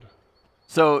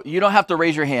So you don't have to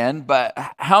raise your hand, but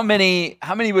how many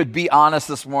would be honest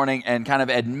this morning and kind of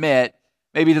admit,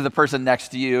 maybe to the person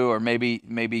next to you, or maybe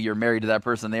you're married to that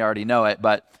person, they already know it,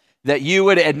 but that you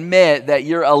would admit that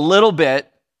you're a little bit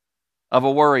of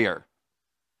a worrier?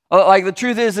 Like, the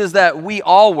truth is that we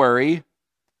all worry,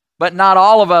 but not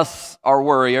all of us are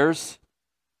worriers.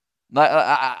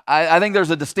 I think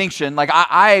there's a distinction. Like,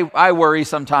 I worry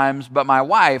sometimes, but my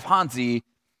wife, Hansi,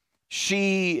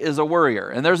 she is a worrier,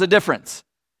 and there's a difference.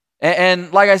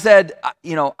 And like I said,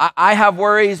 I have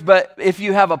worries, but if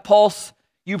you have a pulse,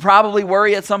 you probably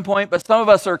worry at some point. But some of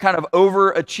us are kind of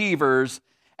overachievers,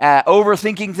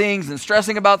 overthinking things and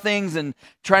stressing about things and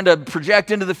trying to project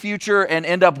into the future and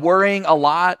end up worrying a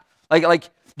lot. Like,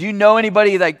 do you know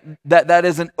anybody that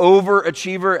is an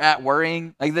overachiever at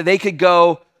worrying? Like, that they could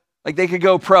go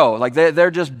pro. Like,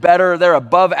 they're just better. They're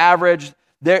above average.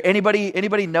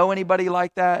 Anybody know anybody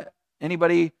like that?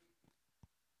 Anybody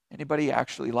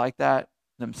actually like that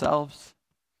themselves?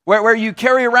 Where you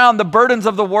carry around the burdens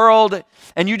of the world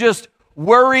and you just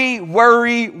worry.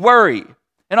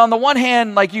 And on the one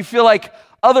hand, like, you feel like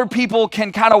other people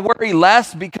can kind of worry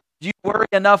less because you worry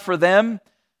enough for them,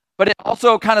 but it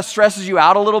also kind of stresses you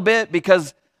out a little bit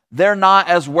because they're not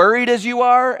as worried as you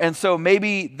are, and so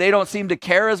maybe they don't seem to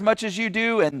care as much as you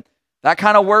do, and that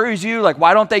kind of worries you. Like,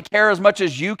 why don't they care as much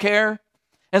as you care?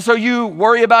 And so you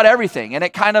worry about everything, and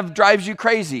it kind of drives you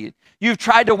crazy. You've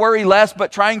tried to worry less,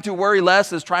 but trying to worry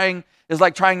less is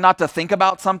like trying not to think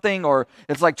about something, or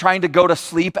it's like trying to go to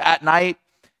sleep at night.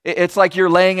 It's like you're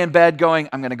laying in bed going,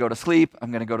 I'm going to go to sleep, I'm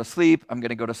going to go to sleep, I'm going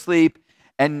to go to sleep.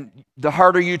 And the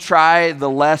harder you try, the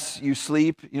less you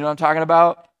sleep. You know what I'm talking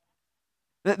about?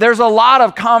 There's a lot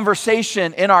of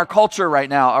conversation in our culture right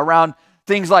now around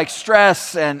things like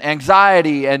stress and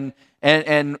anxiety and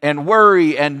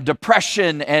worry and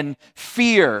depression and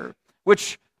fear,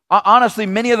 which honestly,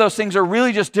 many of those things are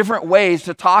really just different ways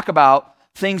to talk about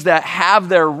things that have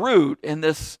their root in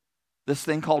this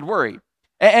thing called worry.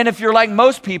 And if you're like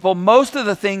most people, most of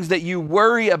the things that you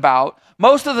worry about,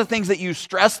 most of the things that you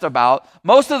stressed about,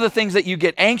 most of the things that you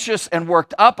get anxious and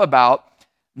worked up about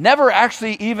never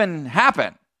actually even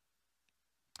happen.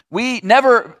 We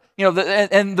never,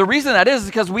 and the reason that is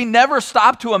because we never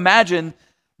stop to imagine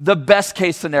the best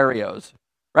case scenarios,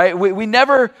 right? We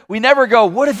never go,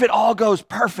 what if it all goes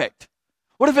perfect?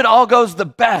 What if it all goes the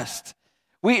best?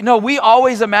 We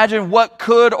always imagine what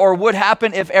could or would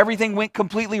happen if everything went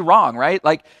completely wrong, right?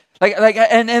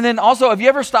 And then also, have you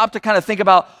ever stopped to kind of think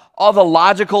about all the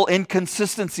logical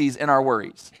inconsistencies in our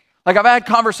worries? Like, I've had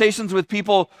conversations with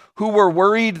people who were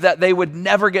worried that they would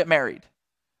never get married,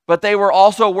 but they were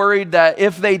also worried that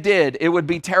if they did, it would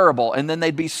be terrible, and then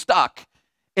they'd be stuck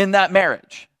in that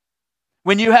marriage.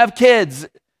 When you have kids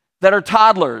that are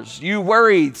toddlers, you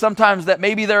worry sometimes that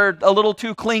maybe they're a little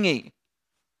too clingy.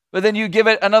 But then you give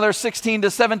it another 16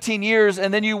 to 17 years,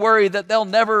 and then you worry that they'll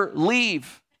never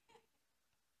leave.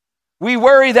 We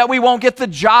worry that we won't get the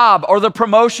job or the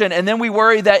promotion, and then we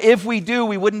worry that if we do,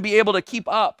 we wouldn't be able to keep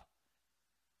up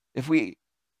if we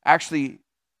actually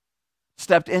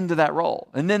stepped into that role.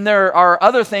 And then there are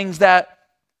other things that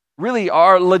really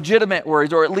are legitimate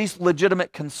worries, or at least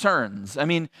legitimate concerns. I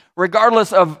mean,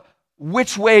 regardless of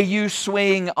which way you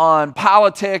swing on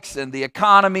politics and the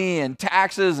economy and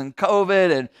taxes and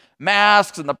COVID and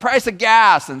masks and the price of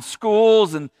gas and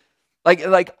schools and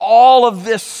like all of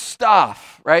this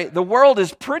stuff, right? The world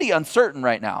is pretty uncertain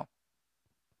right now.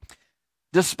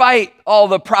 Despite all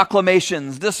the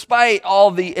proclamations, despite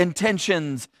all the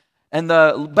intentions and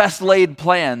the best laid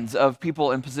plans of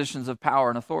people in positions of power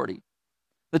and authority.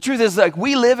 The truth is, like,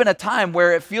 we live in a time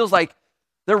where it feels like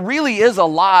there really is a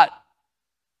lot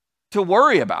to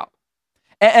worry about.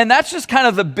 And that's just kind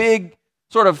of the big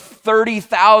sort of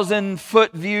 30,000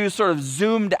 foot view, sort of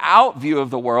zoomed out view of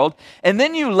the world. And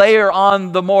then you layer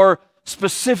on the more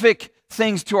specific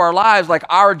things to our lives, like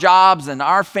our jobs and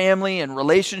our family and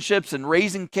relationships and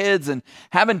raising kids and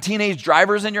having teenage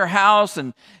drivers in your house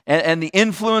and the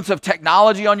influence of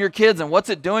technology on your kids and what's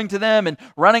it doing to them and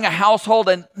running a household.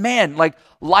 And man, like,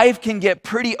 life can get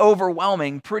pretty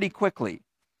overwhelming pretty quickly.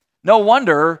 No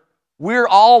wonder we're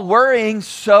all worrying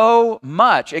so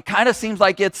much. It kind of seems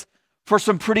like it's for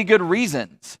some pretty good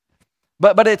reasons.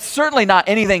 But it's certainly not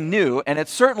anything new, and we're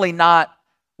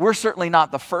certainly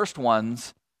not the first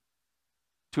ones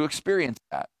to experience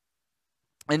that.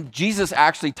 And Jesus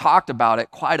actually talked about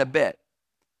it quite a bit.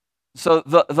 So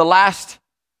the last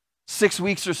 6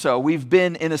 weeks or so, we've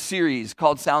been in a series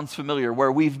called Sounds Familiar,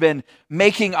 where we've been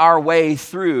making our way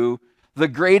through the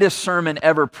greatest sermon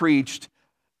ever preached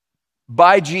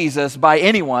by Jesus, by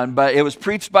anyone, but it was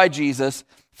preached by Jesus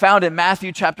found in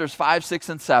Matthew chapters 5, 6,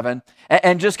 and 7,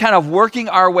 and just kind of working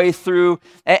our way through.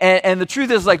 And the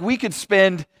truth is, like, we could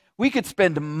spend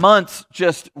months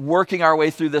just working our way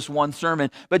through this one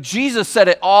sermon, but Jesus said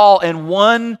it all in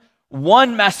one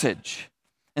message.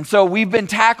 And so we've been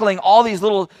tackling all these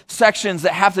little sections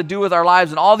that have to do with our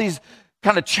lives and all these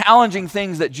kind of challenging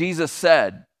things that Jesus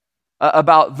said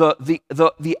about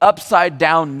the upside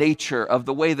down nature of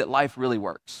the way that life really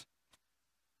works.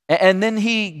 And then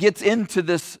he gets into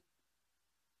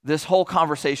this whole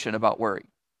conversation about worry.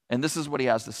 And this is what he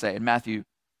has to say in Matthew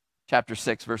chapter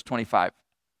 6, verse 25.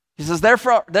 He says,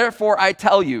 Therefore I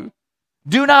tell you,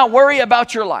 do not worry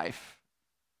about your life,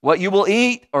 what you will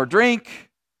eat or drink,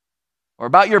 or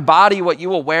about your body, what you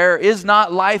will wear. Is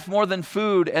not life more than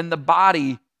food, and the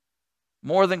body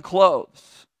more than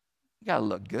clothes? You got to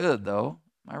look good, though.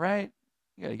 Am I right?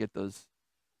 You got to get those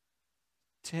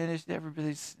 10-ish,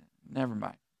 everybody's, never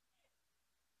mind.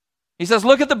 He says,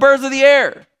 look at the birds of the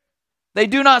air. They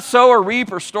do not sow or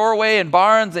reap or store away in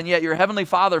barns, and yet your heavenly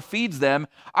Father feeds them.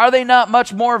 Are they not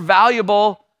much more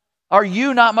valuable? Are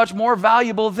you not much more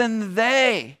valuable than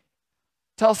they?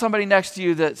 Tell somebody next to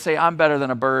you that, say, I'm better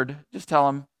than a bird. Just tell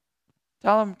them.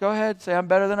 Tell them, go ahead, say, I'm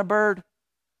better than a bird.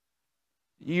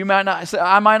 You might not say,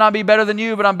 I might not be better than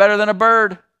you, but I'm better than a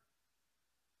bird.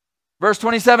 Verse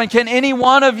 27, can any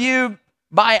one of you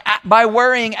by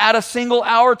worrying add a single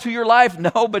hour to your life?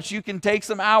 No, but you can take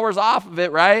some hours off of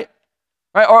it, right?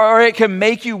 Right? Or it can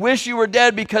make you wish you were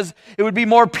dead because it would be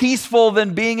more peaceful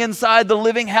than being inside the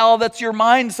living hell that's your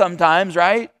mind sometimes,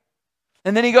 right?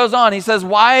 And then he goes on, he says,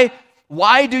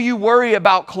 why do you worry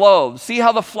about clothes? See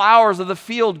how the flowers of the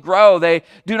field grow. They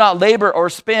do not labor or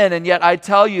spin, and yet I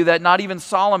tell you that not even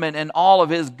Solomon in all of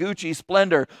his Gucci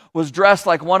splendor was dressed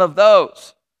like one of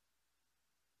those.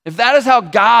 If that is how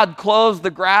God clothes the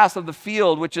grass of the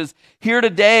field, which is here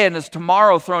today and is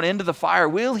tomorrow thrown into the fire,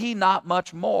 will he not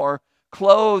much more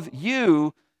clothe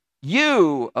you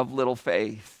of little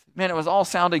faith? Man, it was all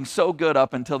sounding so good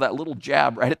up until that little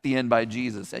jab right at the end by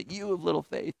Jesus, that you of little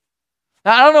faith.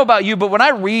 Now, I don't know about you, but when I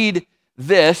read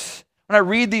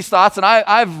these thoughts, and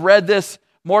I've read this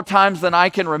more times than I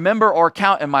can remember or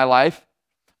count in my life,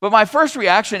 but my first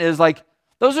reaction is like,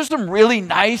 those are some really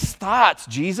nice thoughts,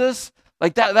 Jesus.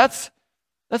 Like that's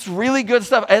really good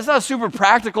stuff. It's not super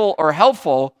practical or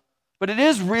helpful, but it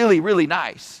is really, really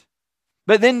nice.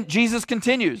 But then Jesus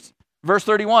continues, verse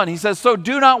 31. He says, so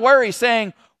do not worry,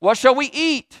 saying, what shall we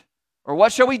eat? Or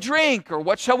what shall we drink? Or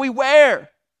what shall we wear?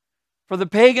 For the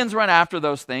pagans run after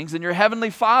those things, and your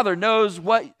heavenly Father knows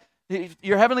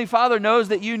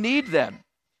that you need them.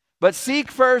 But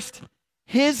seek first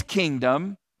his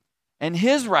kingdom and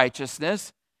his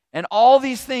righteousness, and all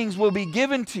these things will be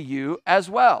given to you as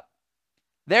well.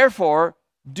 Therefore,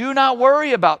 do not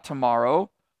worry about tomorrow,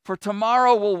 for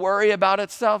tomorrow will worry about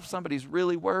itself. Somebody's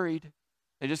really worried.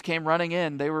 They just came running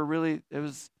in. It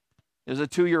was a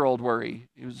 2-year-old worry.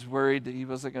 He was worried that he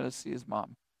wasn't going to see his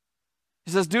mom.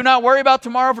 He says, do not worry about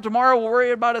tomorrow, for tomorrow will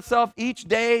worry about itself. Each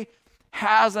day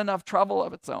has enough trouble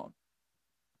of its own.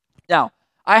 Now,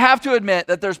 I have to admit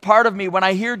that there's part of me, when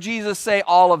I hear Jesus say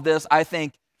all of this, I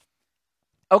think,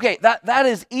 okay, that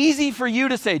is easy for you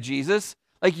to say, Jesus.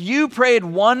 Like, you prayed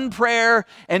one prayer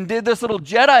and did this little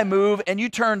Jedi move, and you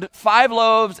turned 5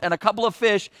 loaves and a couple of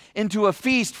fish into a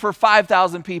feast for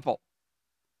 5,000 people.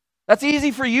 That's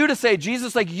easy for you to say,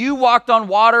 Jesus. Like, you walked on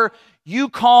water, you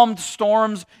calmed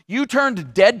storms, you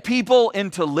turned dead people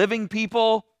into living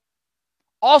people.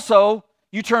 Also,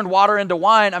 you turned water into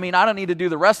wine. I mean, I don't need to do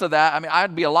the rest of that. I mean,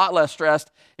 I'd be a lot less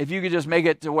stressed if you could just make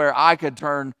it to where I could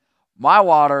turn my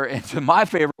water into my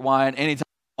favorite wine anytime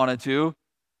I wanted to.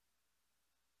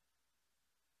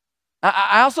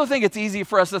 I also think it's easy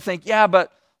for us to think, yeah,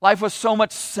 but life was so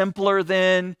much simpler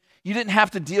then. You didn't have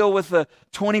to deal with the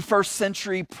 21st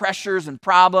century pressures and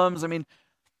problems. I mean,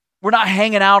 we're not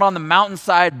hanging out on the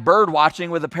mountainside bird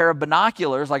watching with a pair of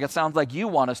binoculars like it sounds like you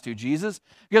want us to, Jesus.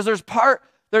 Because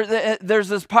there's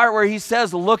this part where he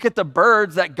says, look at the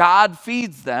birds that God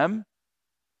feeds them.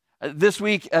 This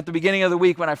week, at the beginning of the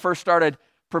week, when I first started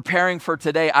preparing for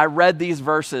today, I read these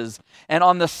verses. And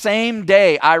on the same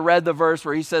day, I read the verse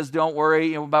where he says, don't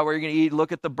worry about what you're going to eat.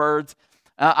 Look at the birds.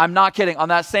 I'm not kidding. On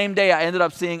that same day, I ended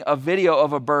up seeing a video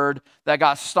of a bird that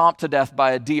got stomped to death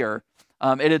by a deer.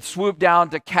 It had swooped down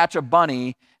to catch a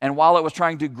bunny, and while it was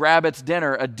trying to grab its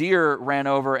dinner, a deer ran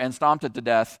over and stomped it to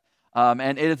death.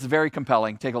 And it's very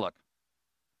compelling. Take a look.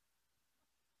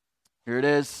 Here it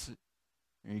is.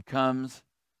 Here he comes.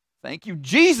 Thank you,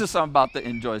 Jesus. I'm about to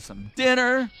enjoy some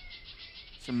dinner,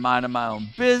 some minding my own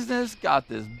business. Got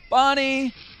this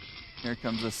bunny. Here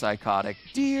comes a psychotic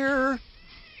deer.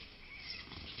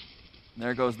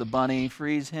 There goes the bunny,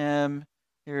 frees him.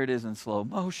 Here it is in slow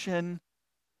motion.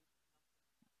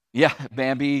 Yeah,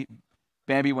 Bambi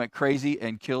went crazy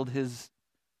and killed his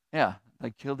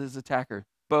attacker.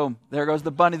 Boom, there goes the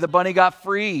bunny. The bunny got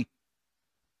free.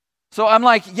 So I'm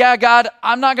like, yeah, God,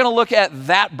 I'm not going to look at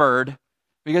that bird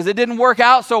because it didn't work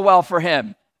out so well for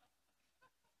him.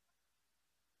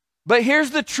 But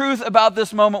here's the truth about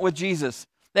this moment with Jesus,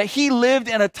 that he lived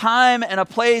in a time and a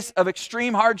place of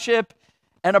extreme hardship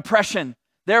and oppression.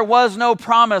 There was no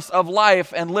promise of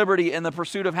life and liberty in the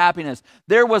pursuit of happiness.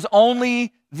 There was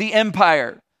only the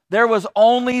empire. There was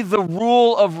only the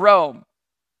rule of Rome.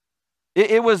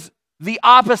 It was the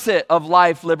opposite of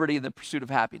life, liberty, and the pursuit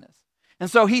of happiness. And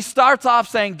so he starts off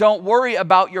saying, don't worry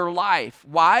about your life.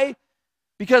 Why?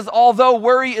 Because although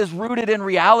worry is rooted in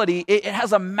reality, it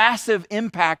has a massive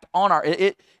impact on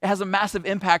it has a massive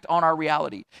impact on our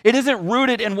reality. It isn't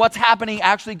rooted in what's happening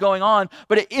actually going on,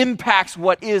 but it impacts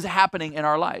what is happening in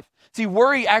our life. See,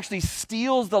 worry actually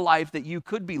steals the life that you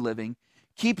could be living,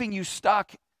 keeping you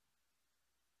stuck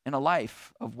in a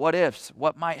life of what ifs,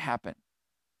 what might happen.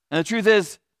 And the truth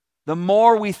is, the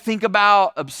more we think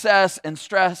about, obsess, and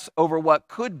stress over what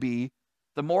could be,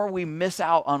 the more we miss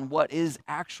out on what is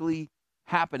actually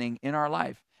happening in our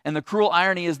life. And the cruel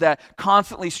irony is that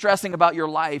constantly stressing about your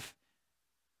life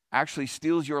actually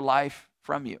steals your life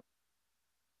from you.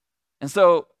 And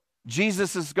so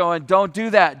Jesus is going, don't do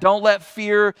that. Don't let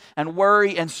fear and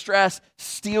worry and stress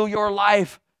steal your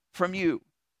life from you.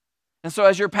 And so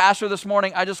as your pastor this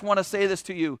morning, I just want to say this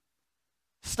to you.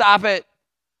 Stop it.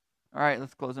 All right,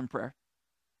 let's close in prayer.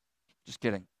 Just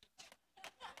kidding.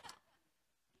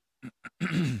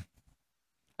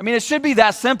 I mean, it should be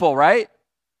that simple, right?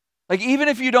 Like, even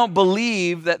if you don't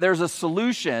believe that there's a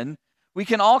solution, we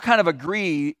can all kind of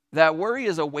agree that worry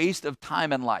is a waste of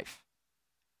time and life.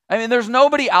 I mean, there's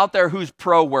nobody out there who's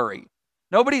pro-worry.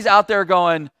 Nobody's out there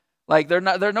going, like,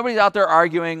 nobody's out there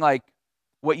arguing, like,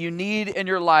 what you need in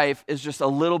your life is just a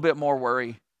little bit more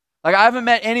worry. Like, I haven't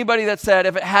met anybody that said,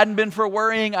 if it hadn't been for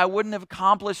worrying, I wouldn't have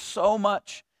accomplished so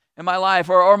much in my life.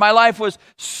 Or my life was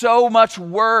so much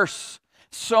worse,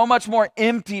 so much more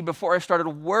empty before I started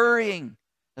worrying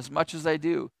as much as I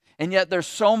do. And yet there's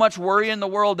so much worry in the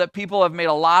world that people have made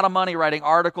a lot of money writing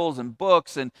articles and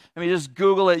books. And I mean, just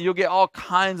Google it. You'll get all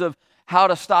kinds of how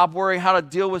to stop worrying, how to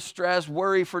deal with stress,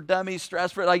 worry for dummies,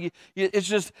 stress for, like, it's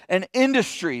just an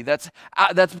industry that's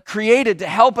created to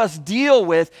help us deal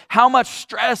with how much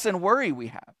stress and worry we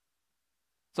have.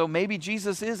 So maybe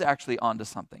Jesus is actually onto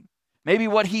something. Maybe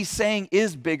what he's saying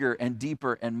is bigger and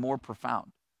deeper and more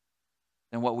profound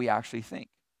than what we actually think.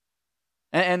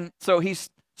 And so he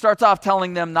starts off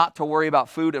telling them not to worry about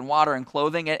food and water and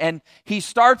clothing. And he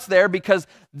starts there because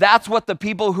that's what the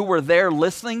people who were there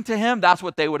listening to him, that's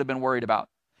what they would have been worried about.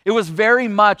 It was very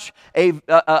much a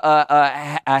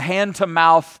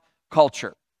hand-to-mouth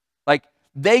culture. Like,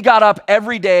 they got up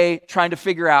every day trying to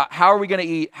figure out, how are we going to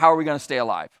eat? How are we going to stay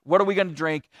alive? What are we going to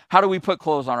drink? How do we put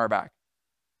clothes on our back?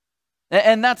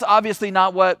 And that's obviously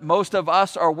not what most of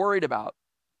us are worried about.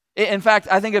 In fact,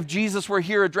 I think if Jesus were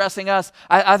here addressing us,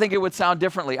 I think it would sound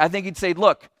differently. I think he'd say,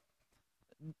 look,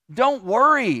 don't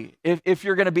worry if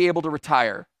you're going to be able to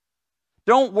retire.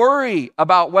 Don't worry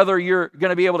about whether you're going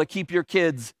to be able to keep your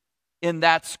kids in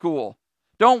that school.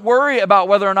 Don't worry about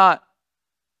whether or not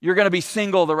you're going to be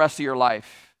single the rest of your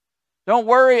life. Don't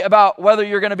worry about whether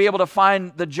you're going to be able to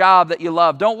find the job that you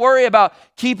love. Don't worry about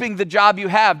keeping the job you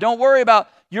have. Don't worry about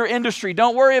your industry.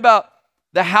 Don't worry about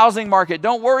the housing market.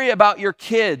 Don't worry about your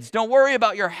kids. Don't worry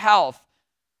about your health.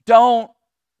 Don't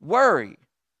worry.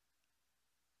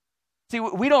 See,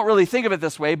 we don't really think of it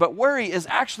this way, but worry is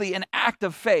actually an act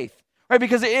of faith, right?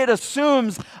 Because it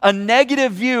assumes a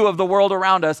negative view of the world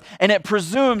around us, and it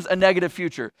presumes a negative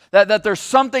future. That there's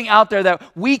something out there that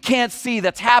we can't see,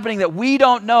 that's happening, that we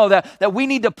don't know, that we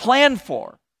need to plan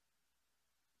for.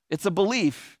 It's a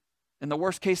belief in the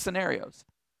worst case scenarios.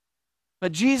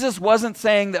 But Jesus wasn't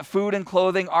saying that food and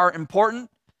clothing are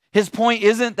important. His point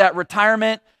isn't that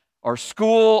retirement or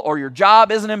school or your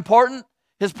job isn't important.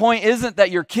 His point isn't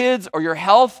that your kids or your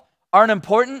health aren't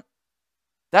important.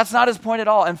 That's not his point at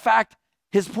all. In fact,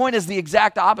 his point is the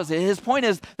exact opposite. His point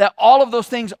is that all of those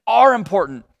things are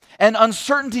important and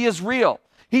uncertainty is real.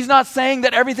 He's not saying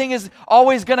that everything is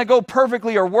always going to go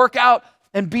perfectly or work out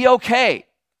and be okay.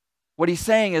 What he's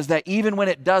saying is that even when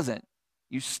it doesn't,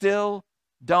 you still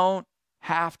don't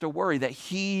have to worry, that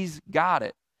he's got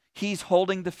it. He's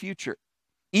holding the future.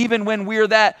 Even when we're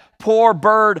that poor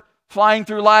bird flying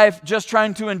through life, just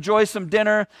trying to enjoy some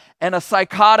dinner, and a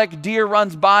psychotic deer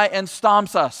runs by and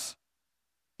stomps us.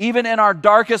 Even in our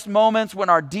darkest moments, when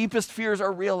our deepest fears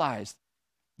are realized,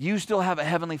 You still have a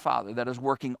heavenly Father that is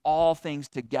working all things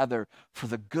together for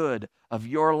the good of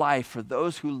your life, for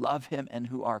those who love him and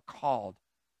who are called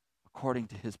according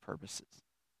to his purposes.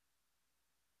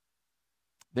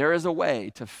 There is a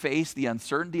way to face the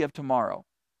uncertainty of tomorrow,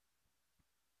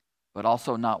 but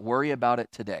also not worry about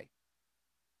it today.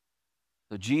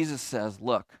 So Jesus says,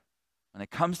 look, when it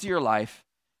comes to your life,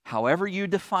 however you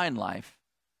define life,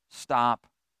 stop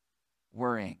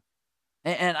worrying.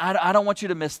 And I don't want you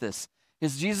to miss this.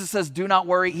 Because Jesus says, do not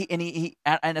worry, and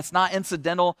it's not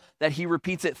incidental that he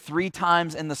repeats it 3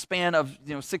 times in the span of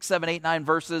 6, 7, 8, 9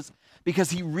 verses, because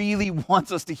he really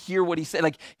wants us to hear what he said.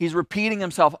 Like, he's repeating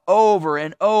himself over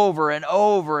and over and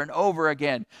over and over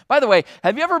again. By the way,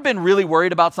 have you ever been really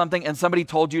worried about something and somebody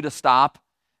told you to stop,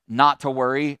 not to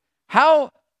worry?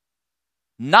 How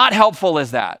not helpful is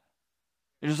that?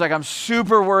 You're just like, I'm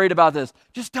super worried about this.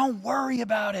 Just don't worry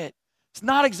about it. It's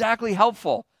not exactly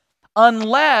helpful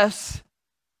unless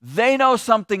they know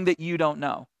something that you don't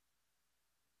know.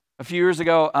 A few years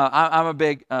ago, I'm a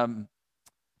big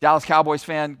Dallas Cowboys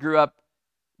fan. Grew up,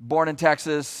 born in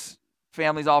Texas.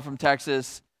 Family's all from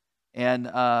Texas. And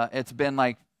it's been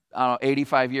like,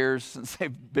 85 years since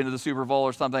they've been to the Super Bowl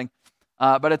or something.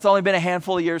 But it's only been a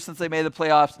handful of years since they made the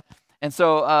playoffs. And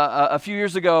so a few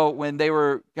years ago, when they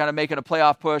were kind of making a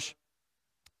playoff push,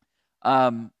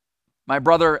 my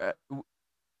brother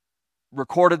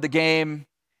recorded the game,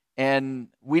 and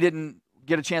we didn't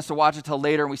get a chance to watch it till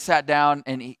later. And we sat down,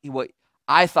 and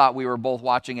I thought we were both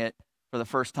watching it for the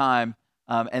first time.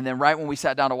 And then right when we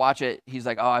sat down to watch it, he's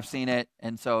like, "Oh, I've seen it."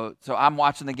 And so I'm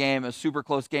watching the game, a super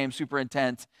close game, super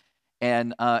intense.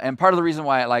 And part of the reason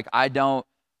why I don't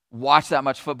watch that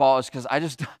much football is because I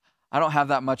don't have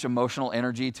that much emotional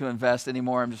energy to invest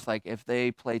anymore. I'm just like, if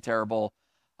they play terrible,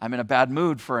 I'm in a bad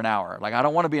mood for an hour. Like, I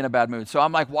don't want to be in a bad mood. So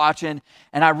I'm like watching,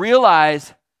 and I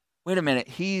realize, wait a minute,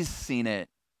 he's seen it.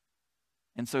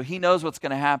 And so he knows what's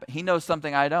going to happen. He knows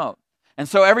something I don't. And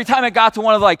so every time it got to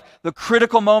one of the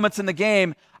critical moments in the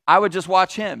game, I would just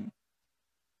watch him.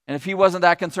 And if he wasn't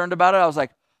that concerned about it, I was like,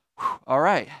 all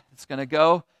right, it's going to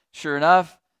go. Sure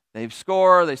enough, they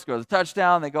score the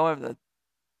touchdown, they go over the...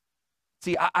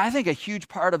 See, I think a huge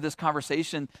part of this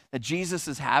conversation that Jesus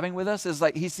is having with us is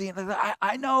like, he's saying,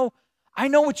 I know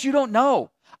what you don't know.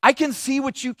 I can see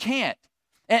what you can't.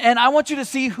 And I want you to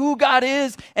see who God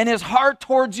is and his heart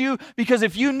towards you, because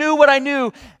if you knew what I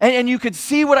knew and you could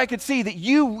see what I could see, that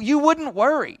you wouldn't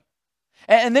worry.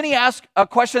 And then he asks a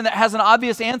question that has an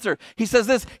obvious answer. He says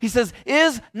this, he says,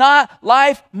 is not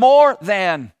life more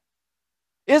than?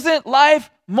 Isn't life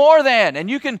more than? And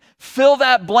you can fill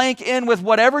that blank in with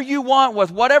whatever you want,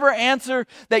 with whatever answer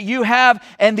that you have,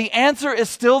 and the answer is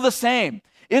still the same.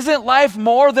 Isn't life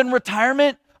more than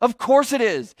retirement? Of course it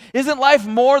is. Isn't life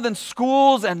more than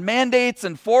schools and mandates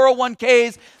and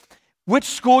 401ks, which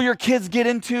school your kids get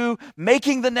into,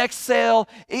 making the next sale?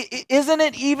 Isn't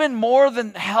it even more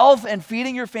than health and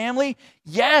feeding your family?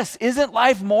 Yes. Isn't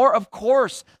life more? Of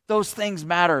course those things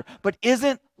matter. But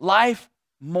isn't life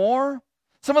more?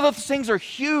 Some of those things are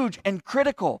huge and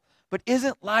critical, but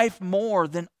isn't life more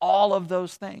than all of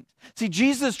those things? See,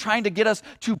 Jesus is trying to get us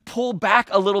to pull back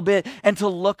a little bit and to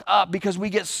look up, because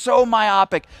we get so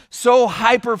myopic, so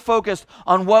hyper-focused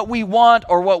on what we want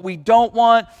or what we don't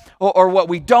want, or what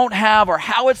we don't have, or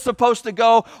how it's supposed to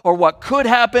go, or what could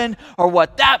happen, or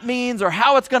what that means, or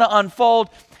how it's going to unfold.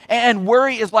 And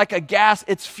worry is like a gas.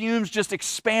 Its fumes just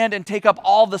expand and take up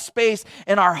all the space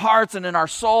in our hearts and in our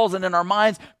souls and in our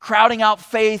minds, crowding out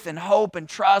faith and hope and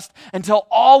trust, until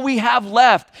all we have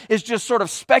left is just sort of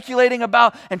speculating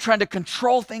about and trying to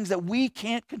control things that we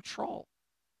can't control.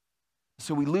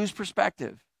 So we lose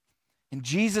perspective. And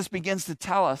Jesus begins to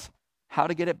tell us how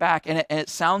to get it back. And it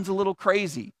sounds a little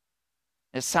crazy.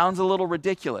 It sounds a little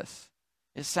ridiculous.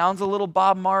 It sounds a little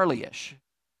Bob Marley-ish.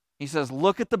 He says,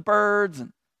 look at the birds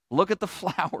and look at the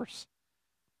flowers.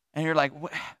 And you're like,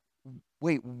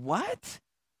 wait, what?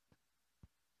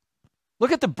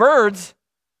 Look at the birds?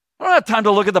 I don't have time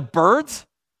to look at the birds.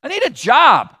 I need a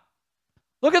job.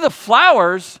 Look at the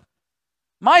flowers.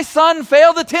 My son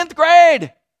failed the 10th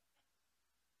grade.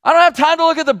 I don't have time to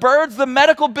look at the birds. The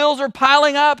medical bills are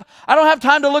piling up. I don't have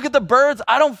time to look at the birds.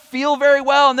 I don't feel very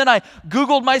well. And then I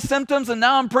Googled my symptoms, and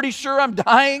now I'm pretty sure I'm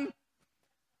dying.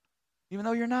 Even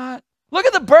though you're not. Look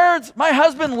at the birds. My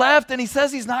husband left, and he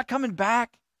says he's not coming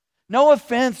back. No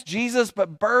offense, Jesus,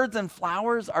 but birds and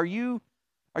flowers, are you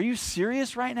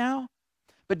serious right now?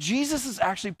 But Jesus is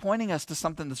actually pointing us to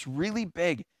something that's really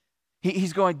big.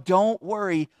 He's going, don't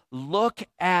worry, look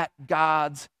at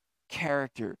God's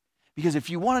character. Because if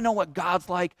you want to know what God's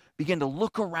like, begin to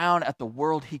look around at the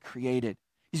world he created.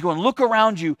 He's going, look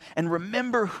around you and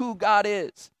remember who God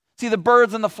is. See, the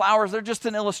birds and the flowers, they're just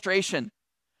an illustration.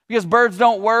 Because birds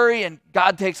don't worry and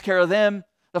God takes care of them.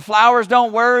 The flowers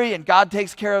don't worry and God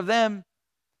takes care of them.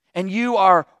 And you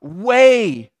are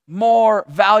way more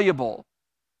valuable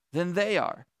than they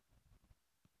are.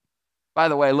 By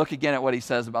the way, look again at what he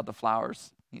says about the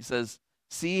flowers. He says,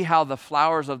 see how the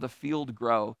flowers of the field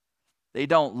grow. They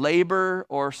don't labor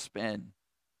or spin.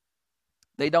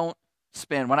 They don't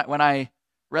spin. When I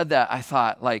read that, I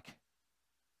thought, like,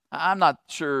 I'm not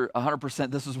sure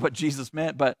 100% this is what Jesus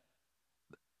meant, but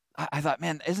I thought,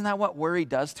 man, isn't that what worry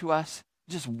does to us?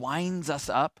 It just winds us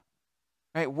up,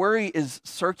 right? Worry is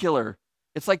circular.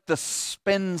 It's like the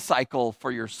spin cycle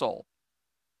for your soul.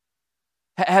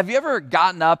 Have you ever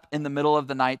gotten up in the middle of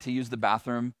the night to use the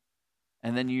bathroom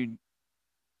and then you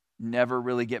never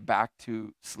really get back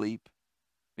to sleep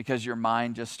because your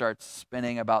mind just starts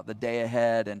spinning about the day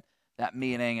ahead and that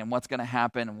meeting and what's going to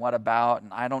happen and what about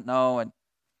and I don't know, and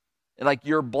like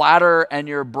your bladder and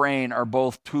your brain are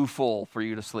both too full for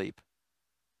you to sleep.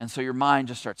 And so your mind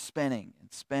just starts spinning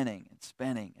and spinning and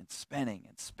spinning and spinning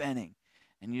and spinning.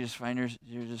 And you just find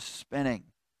you're just spinning.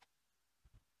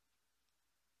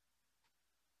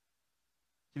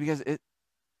 Because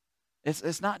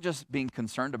it's not just being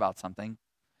concerned about something.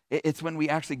 It's when we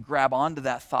actually grab onto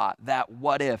that thought, that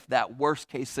what if, that worst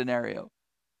case scenario,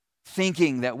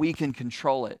 thinking that we can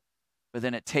control it. But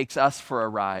then it takes us for a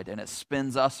ride and it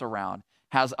spins us around,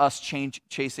 has us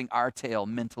chasing our tail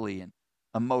mentally and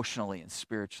emotionally and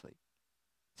spiritually.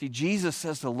 See, Jesus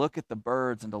says to look at the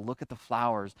birds and to look at the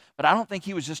flowers, but I don't think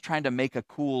he was just trying to make a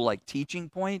cool like teaching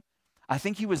point. I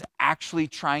think he was actually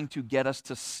trying to get us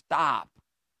to stop,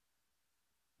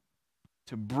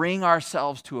 to bring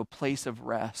ourselves to a place of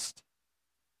rest.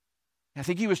 I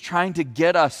think he was trying to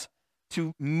get us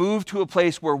to move to a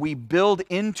place where we build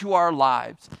into our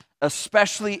lives,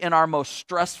 especially in our most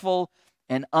stressful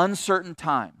and uncertain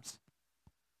times,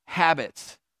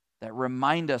 habits that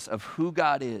remind us of who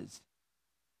God is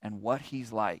and what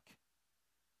he's like.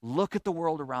 Look at the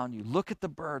world around you. Look at the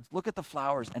birds. Look at the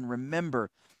flowers and remember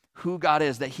who God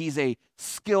is, that he's a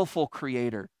skillful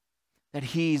creator, that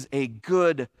he's a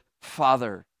good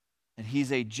father, and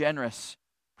he's a generous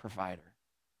provider.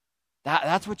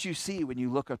 That's what you see when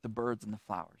you look at the birds and the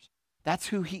flowers. That's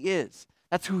who he is.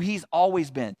 That's who he's always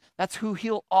been. That's who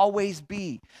he'll always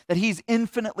be. That he's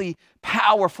infinitely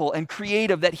powerful and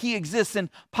creative, that he exists in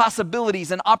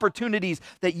possibilities and opportunities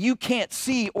that you can't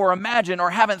see or imagine or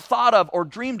haven't thought of or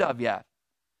dreamed of yet.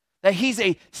 That he's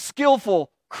a skillful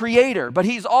creator, but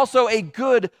he's also a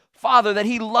good father, that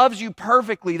he loves you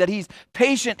perfectly, that he's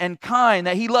patient and kind,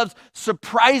 that he loves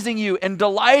surprising you and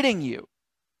delighting you.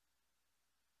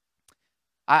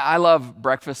 I love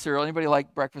breakfast cereal. Anybody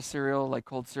like breakfast cereal, like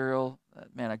cold cereal?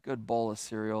 Man, a good bowl of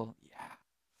cereal.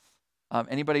 Yeah.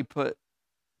 Anybody put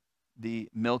the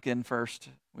milk in first?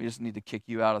 We just need to kick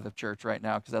you out of the church right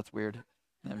now because that's weird.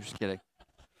 No, I'm just kidding.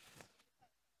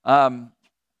 I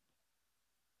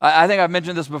think I've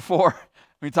mentioned this before.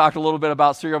 We talked a little bit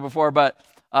about cereal before, but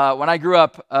when I grew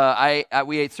up,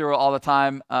 we ate cereal all the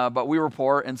time, but we were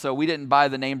poor, and so we didn't buy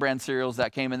the name brand cereals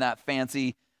that came in that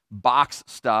fancy box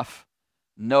stuff.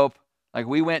 Nope. Like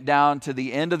we went down to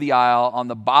the end of the aisle on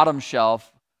the bottom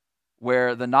shelf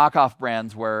where the knockoff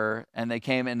brands were, and they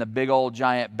came in a big old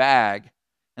giant bag.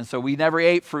 And so we never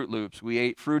ate Fruit Loops. We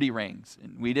ate Fruity Rings.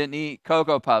 And we didn't eat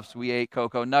Cocoa Puffs. We ate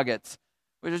Cocoa Nuggets,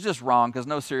 which is just wrong because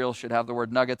no cereal should have the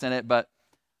word nuggets in it. But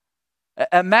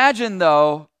imagine,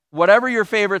 though, whatever your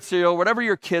favorite cereal, whatever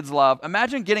your kids love,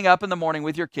 imagine getting up in the morning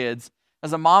with your kids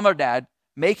as a mom or dad,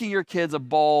 making your kids a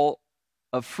bowl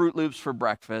of Fruit Loops for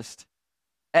breakfast.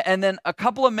 And then a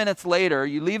couple of minutes later,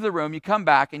 you leave the room, you come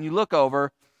back, and you look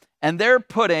over, and they're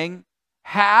putting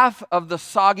half of the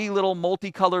soggy little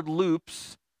multicolored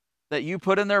loops that you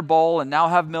put in their bowl and now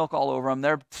have milk all over them.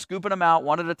 They're scooping them out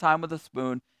one at a time with a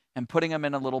spoon and putting them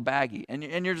in a little baggie. And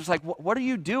you're just like, what are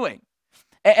you doing?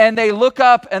 And they look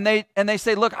up and they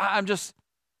say, look, I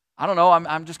don't know,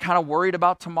 I'm just kind of worried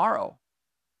about tomorrow.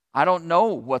 I don't know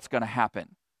what's going to happen.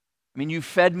 I mean, you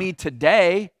fed me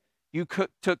today. You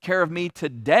took care of me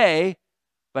today,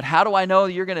 but how do I know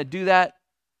you're going to do that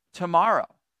tomorrow?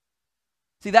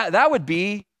 See, that would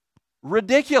be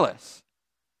ridiculous.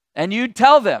 And you'd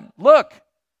tell them, look,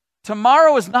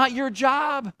 tomorrow is not your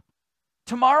job.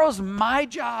 Tomorrow's my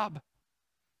job.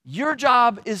 Your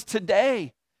job is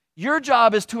today. Your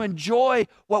job is to enjoy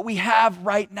what we have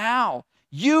right now.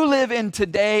 You live in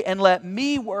today and let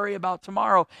me worry about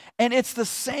tomorrow. And it's the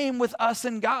same with us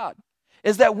and God.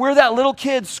 Is that we're that little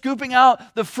kid scooping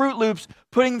out the Fruit Loops,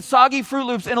 putting soggy Fruit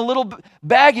Loops in a little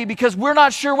baggie because we're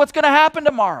not sure what's going to happen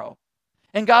tomorrow.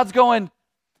 And God's going,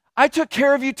 I took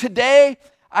care of you today.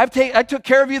 I took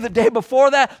care of you the day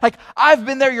before that. Like, I've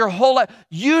been there your whole life.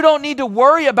 You don't need to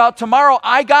worry about tomorrow.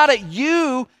 I got it.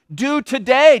 You do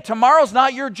today. Tomorrow's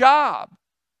not your job.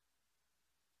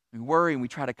 We worry and we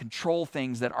try to control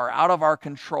things that are out of our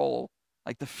control,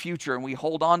 like the future, and we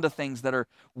hold on to things that are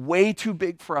way too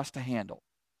big for us to handle.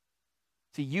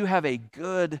 See, you have a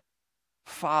good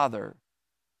Father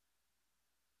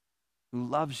who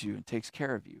loves you and takes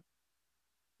care of you.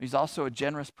 He's also a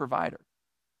generous provider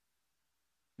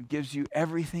who gives you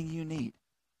everything you need.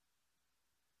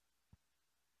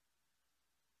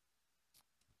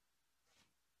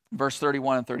 Verse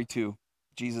 31 and 32,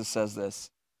 Jesus says this.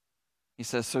 He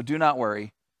says, "So do not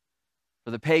worry,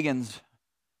 for the pagans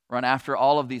run after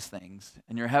all of these things,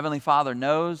 and your heavenly Father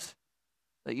knows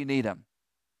that you need him."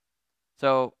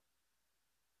 So,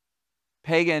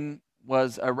 pagan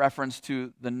was a reference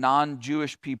to the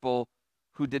non-Jewish people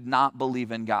who did not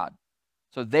believe in God.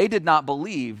 So they did not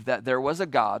believe that there was a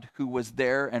God who was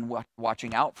there and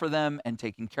watching out for them and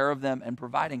taking care of them and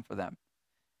providing for them.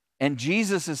 And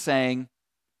Jesus is saying,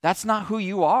 that's not who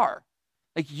you are.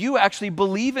 Like, you actually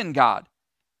believe in God.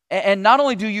 And not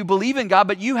only do you believe in God,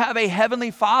 but you have a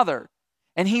heavenly Father.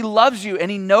 And he loves you and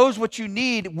he knows what you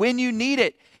need when you need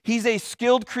it. He's a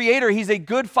skilled creator. He's a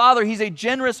good father. He's a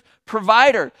generous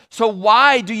provider. So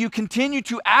why do you continue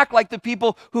to act like the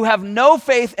people who have no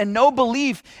faith and no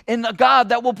belief in a God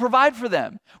that will provide for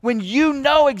them when you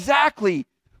know exactly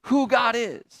who God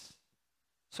is?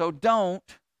 So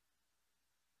don't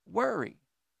worry.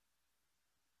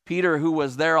 Peter, who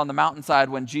was there on the mountainside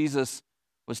when Jesus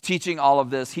was teaching all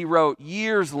of this, he wrote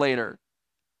years later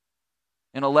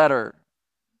in a letter.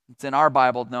 It's in our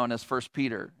Bible known as 1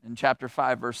 Peter in chapter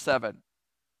 5, verse 7.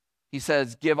 He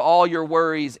says, "Give all your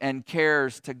worries and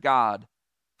cares to God,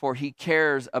 for he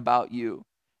cares about you."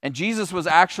 And Jesus was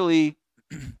actually,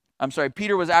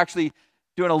 Peter was actually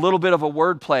doing a little bit of a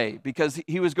wordplay because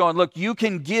he was going, look, you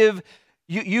can give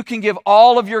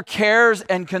all of your cares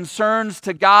and concerns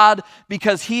to God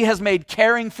because he has made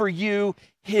caring for you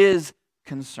his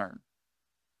concern.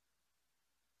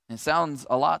 It sounds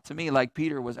a lot to me like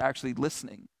Peter was actually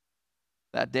listening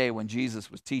that day when Jesus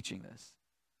was teaching this.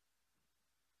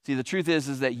 See, the truth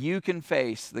is that you can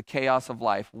face the chaos of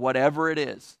life, whatever it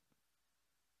is.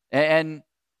 And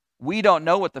we don't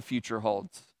know what the future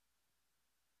holds.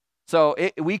 So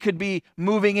we could be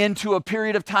moving into a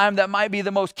period of time that might be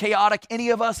the most chaotic any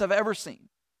of us have ever seen.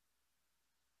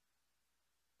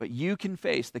 But you can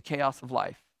face the chaos of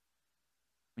life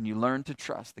when you learn to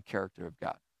trust the character of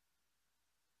God.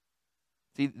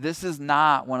 See, this is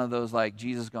not one of those like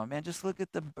Jesus going, man, just look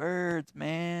at the birds,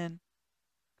 man.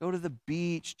 Go to the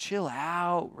beach, chill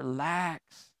out, relax.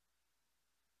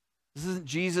 This isn't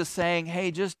Jesus saying,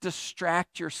 hey, just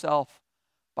distract yourself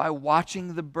by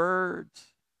watching the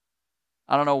birds.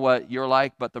 I don't know what you're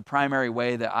like, but the primary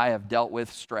way that I have dealt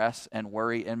with stress and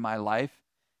worry in my life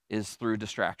is through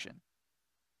distraction.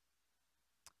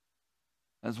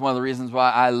 That's one of the reasons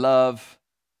why I love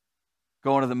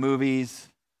going to the movies.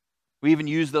 We even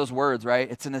use those words, right?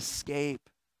 It's an escape.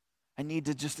 I need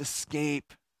to just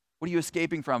escape. What are you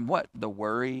escaping from? What? The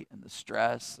worry and the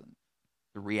stress and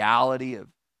the reality of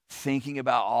thinking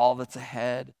about all that's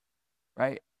ahead,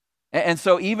 right? And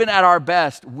so even at our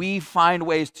best, we find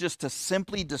ways just to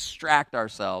simply distract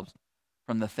ourselves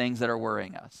from the things that are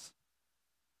worrying us.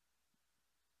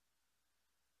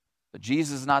 But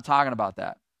Jesus is not talking about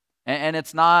that. And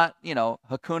it's not, Hakuna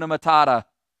Matata.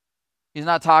 He's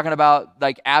not talking about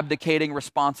like abdicating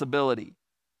responsibility.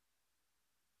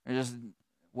 It's just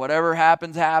whatever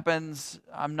happens, happens.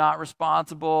 I'm not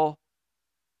responsible.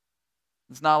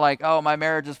 It's not like, oh, my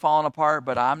marriage is falling apart,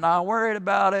 but I'm not worried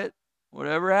about it.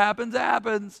 Whatever happens,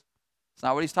 happens. It's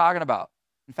not what he's talking about.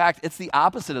 In fact, it's the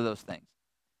opposite of those things.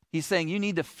 He's saying you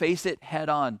need to face it head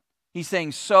on. He's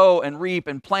saying sow and reap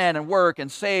and plan and work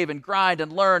and save and grind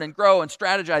and learn and grow and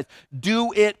strategize.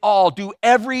 Do it all. Do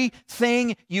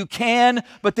everything you can,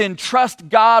 but then trust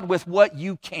God with what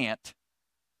you can't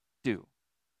do.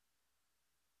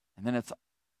 And then it's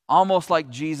almost like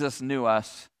Jesus knew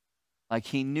us, like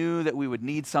he knew that we would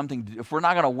need something to do. If we're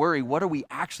not going to worry, what are we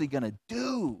actually going to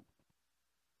do?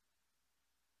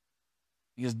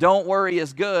 Because don't worry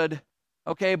is good.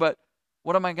 Okay, but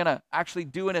what am I going to actually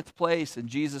do in its place? And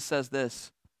Jesus says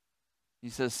this. He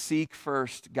says, seek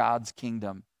first God's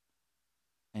kingdom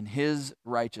and his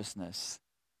righteousness,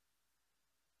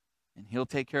 and he'll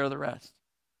take care of the rest.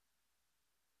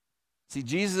 See,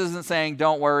 Jesus isn't saying,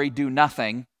 don't worry, do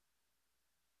nothing.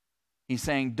 He's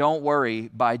saying, don't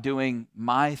worry by doing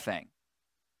my thing.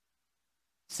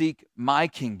 Seek my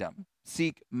kingdom.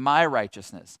 Seek my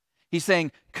righteousness. He's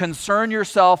saying, concern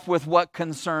yourself with what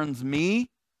concerns me,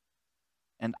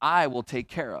 and I will take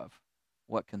care of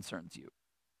what concerns you.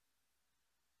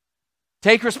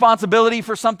 Take responsibility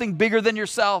for something bigger than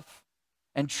yourself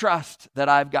and trust that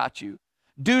I've got you.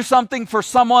 Do something for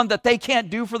someone that they can't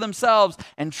do for themselves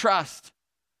and trust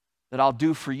that I'll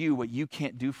do for you what you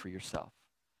can't do for yourself.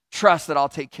 Trust that I'll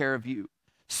take care of you.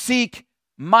 Seek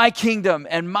my kingdom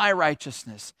and my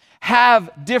righteousness.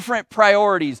 Have different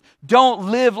priorities. Don't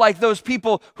live like those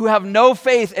people who have no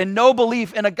faith and no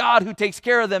belief in a God who takes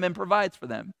care of them and provides for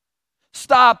them.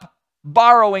 Stop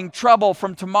borrowing trouble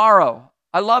from tomorrow.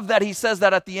 I love that he says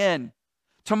that at the end.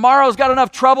 Tomorrow's got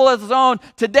enough trouble of its own.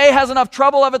 Today has enough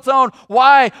trouble of its own.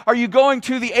 Why are you going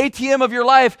to the ATM of your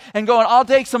life and going, I'll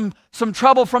take some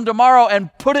trouble from tomorrow and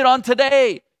put it on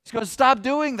today? He's going to stop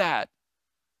doing that.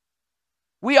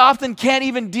 We often can't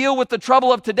even deal with the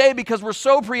trouble of today because we're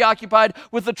so preoccupied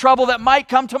with the trouble that might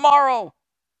come tomorrow.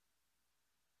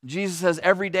 Jesus says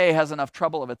every day has enough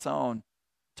trouble of its own.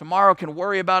 Tomorrow can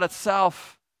worry about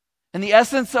itself. And the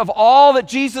essence of all that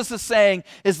Jesus is saying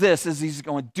is this, is he's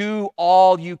going to do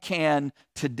all you can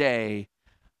today.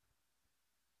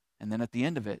 And then at the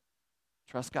end of it,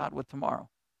 trust God with tomorrow.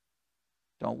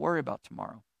 Don't worry about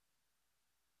tomorrow.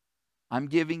 I'm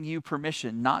giving you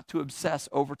permission not to obsess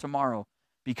over tomorrow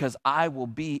because I will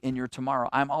be in your tomorrow.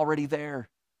 I'm already there.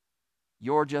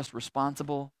 You're just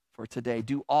responsible for today.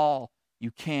 Do all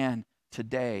you can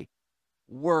today.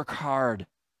 Work hard.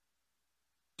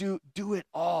 Do it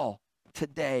all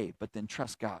today, but then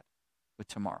trust God with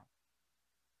tomorrow.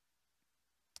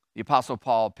 The Apostle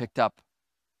Paul picked up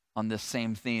on this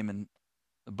same theme in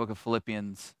the book of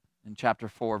Philippians in chapter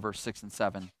 4, verse 6 and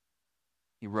 7.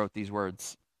 He wrote these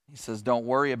words. He says, don't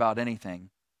worry about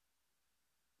anything.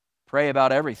 Pray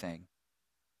about everything.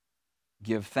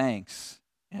 Give thanks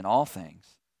in all things.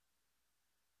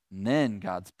 And then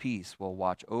God's peace will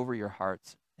watch over your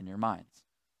hearts and your minds.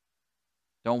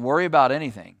 Don't worry about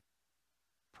anything.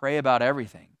 Pray about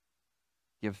everything.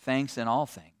 Give thanks in all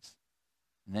things.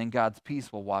 And then God's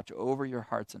peace will watch over your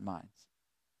hearts and minds.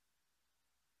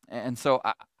 And so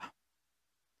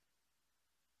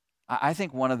I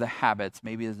think one of the habits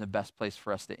maybe is the best place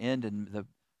for us to end and the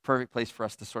perfect place for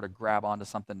us to sort of grab onto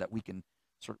something that we can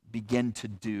sort of begin to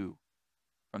do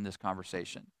from this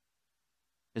conversation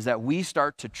is that we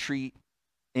start to treat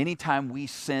anytime we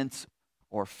sense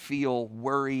or feel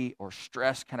worry or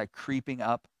stress kind of creeping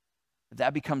up,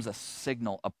 that becomes a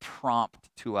signal, a prompt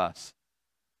to us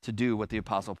to do what the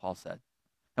Apostle Paul said.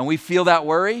 And we feel that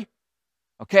worry,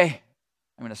 okay,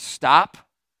 I'm going to stop.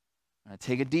 I'm going to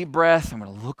take a deep breath. I'm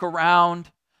going to look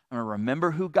around. I'm going to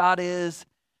remember who God is.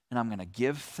 And I'm going to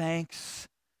give thanks.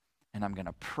 And I'm going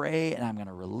to pray. And I'm going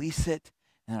to release it.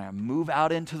 And I'm going to move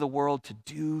out into the world to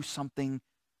do something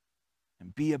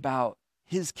and be about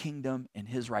His kingdom and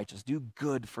His righteousness. Do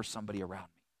good for somebody around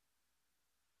me.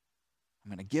 I'm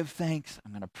going to give thanks.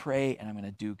 I'm going to pray. And I'm going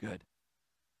to do good.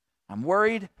 I'm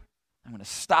worried. I'm going to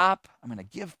stop. I'm going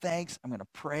to give thanks. I'm going to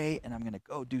pray. And I'm going to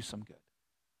go do some good.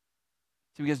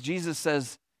 See, because Jesus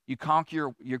says you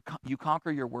conquer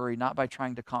your worry not by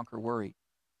trying to conquer worry.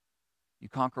 You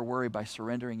conquer worry by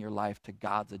surrendering your life to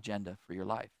God's agenda for your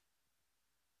life.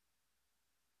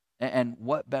 And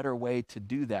what better way to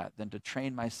do that than to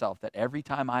train myself that every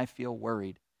time I feel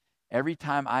worried, every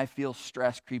time I feel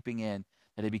stress creeping in,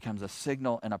 that it becomes a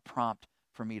signal and a prompt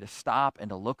for me to stop and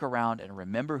to look around and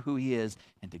remember who He is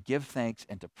and to give thanks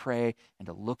and to pray and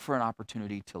to look for an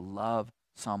opportunity to love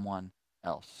someone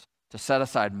else. To set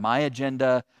aside my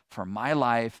agenda for my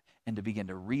life and to begin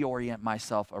to reorient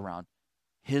myself around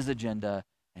His agenda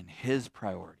and His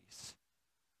priorities.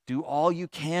 Do all you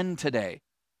can today.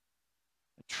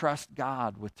 Trust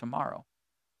God with tomorrow.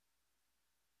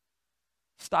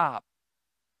 Stop.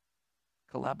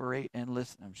 Collaborate and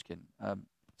listen. I'm just kidding.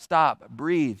 Stop.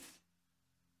 Breathe.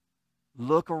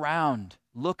 Look around.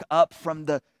 Look up from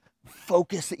the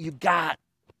focus that you got.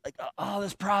 Like, oh,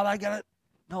 this problem, I got it.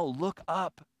 No, look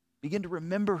up. Begin to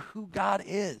remember who God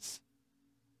is.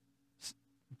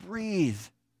 Breathe.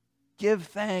 Give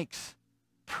thanks.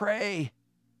 Pray.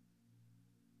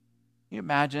 Can you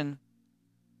imagine?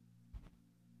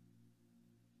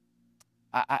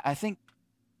 I think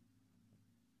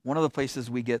one of the places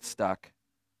we get stuck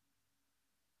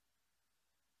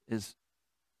is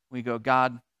we go,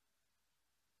 God,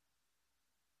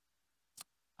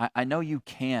 I know you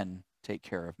can take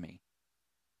care of me,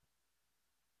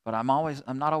 but I'm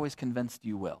not always convinced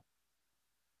you will.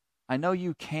 I know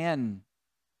you can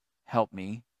help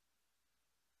me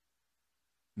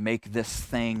make this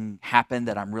thing happen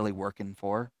that I'm really working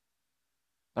for,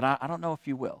 but I don't know if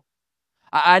you will.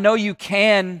 I know you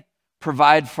can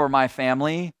provide for my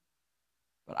family,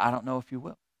 but I don't know if you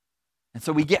will. And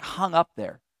so we get hung up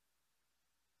there.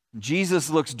 Jesus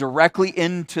looks directly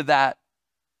into that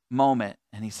moment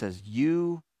and he says,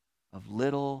 "You of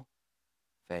little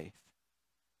faith,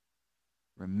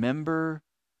 remember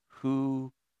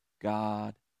who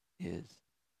God is.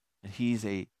 And he's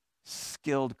a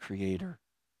skilled creator.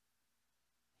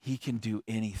 He can do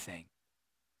anything.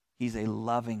 He's a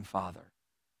loving Father,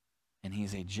 and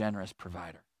he's a generous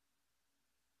provider."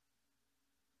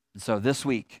 And so this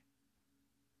week,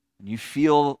 when you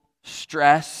feel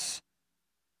stress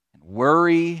and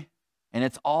worry, and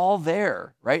it's all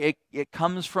there, right? It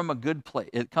comes from a good place.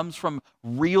 It comes from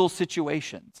real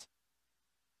situations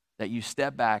that you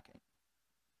step back,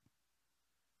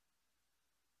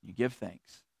 you give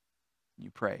thanks, you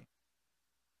pray,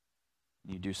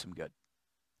 and you do some good.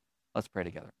 Let's pray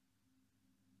together.